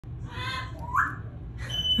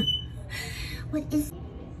What is...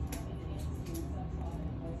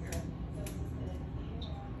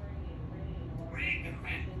 What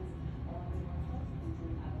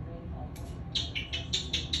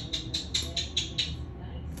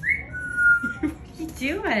are you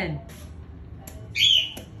doing?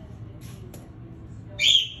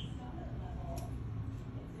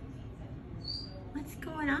 What's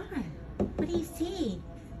going on? What do you see?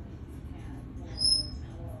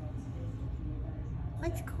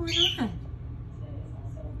 What's going on?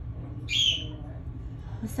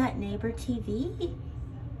 Was that neighbor TV?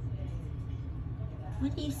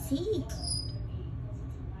 What do you see?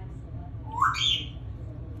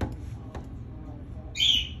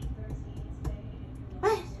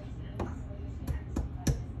 What?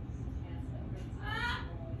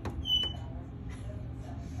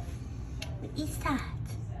 What is that?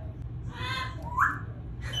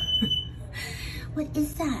 What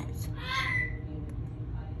is that?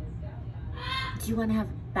 Do you want to have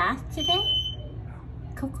a bath today?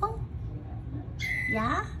 Coco?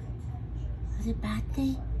 Yeah? Was it bath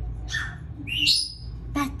day?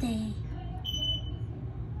 Bath day.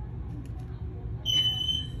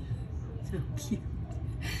 So cute.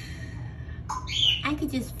 I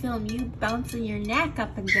could just film you bouncing your neck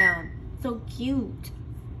up and down. So cute.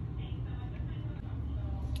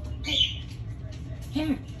 Hey.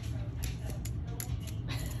 Here.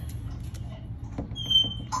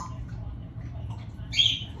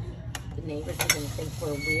 The neighbors are gonna think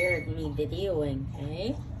we're weird, me videoing,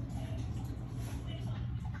 eh?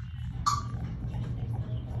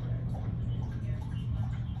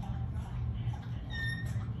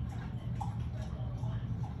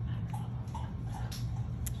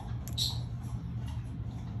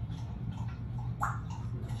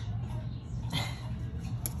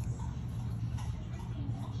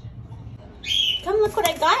 Come look what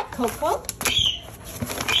I got, Coco.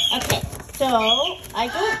 Okay, so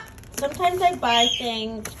sometimes I buy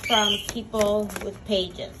things from people with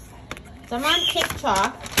pages. So I'm on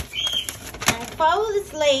TikTok, and I follow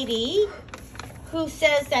this lady who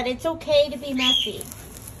says that it's okay to be messy.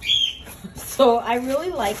 So I really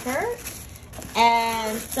like her.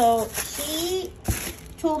 And so she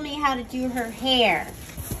told me how to do her hair.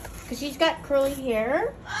 Because she's got curly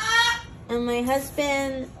hair. And my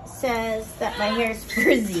husband says that my hair is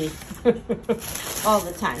frizzy all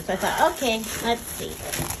the time. So I thought, okay, let's see.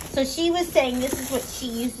 So she was saying this is what she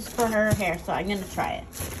uses for her hair, so I'm gonna try it.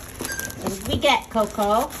 What did we get,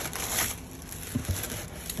 Coco?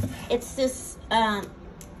 It's this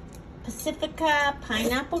Pacifico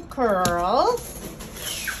pineapple curls.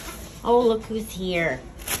 Oh, look who's here.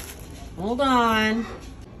 Hold on.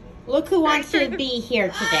 Look who wants to be here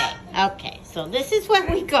today. Okay, so this is what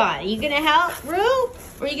we got. Are you gonna help, Rue? Or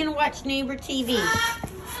are you gonna watch neighbor TV?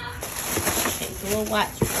 Okay, so we'll watch.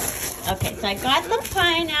 Okay, so I got the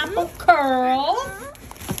pineapple curls,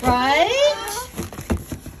 right?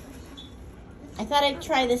 I thought I'd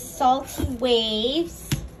try the salty waves.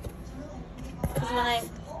 Because when I'm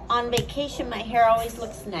on vacation, my hair always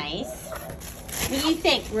looks nice. What do you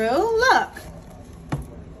think, Rue? Look.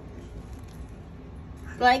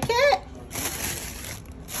 Like it?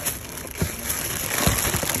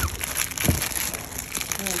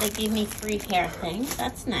 Yeah, they gave me free hair things.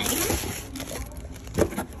 That's nice.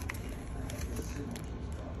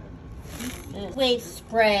 Wave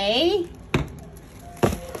spray.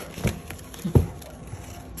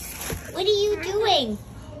 What are you doing?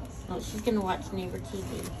 Oh, she's gonna watch neighbor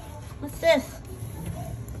TV. What's this?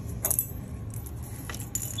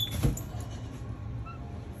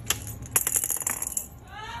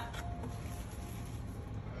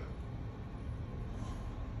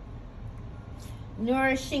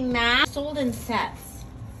 Nourishing mask sold in sets.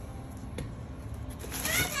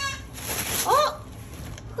 Oh,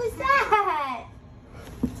 who's that?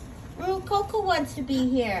 Oh, Coco wants to be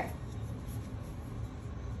here.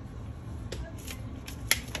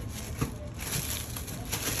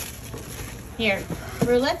 Here,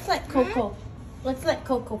 let's let Coco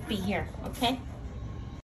be here, okay?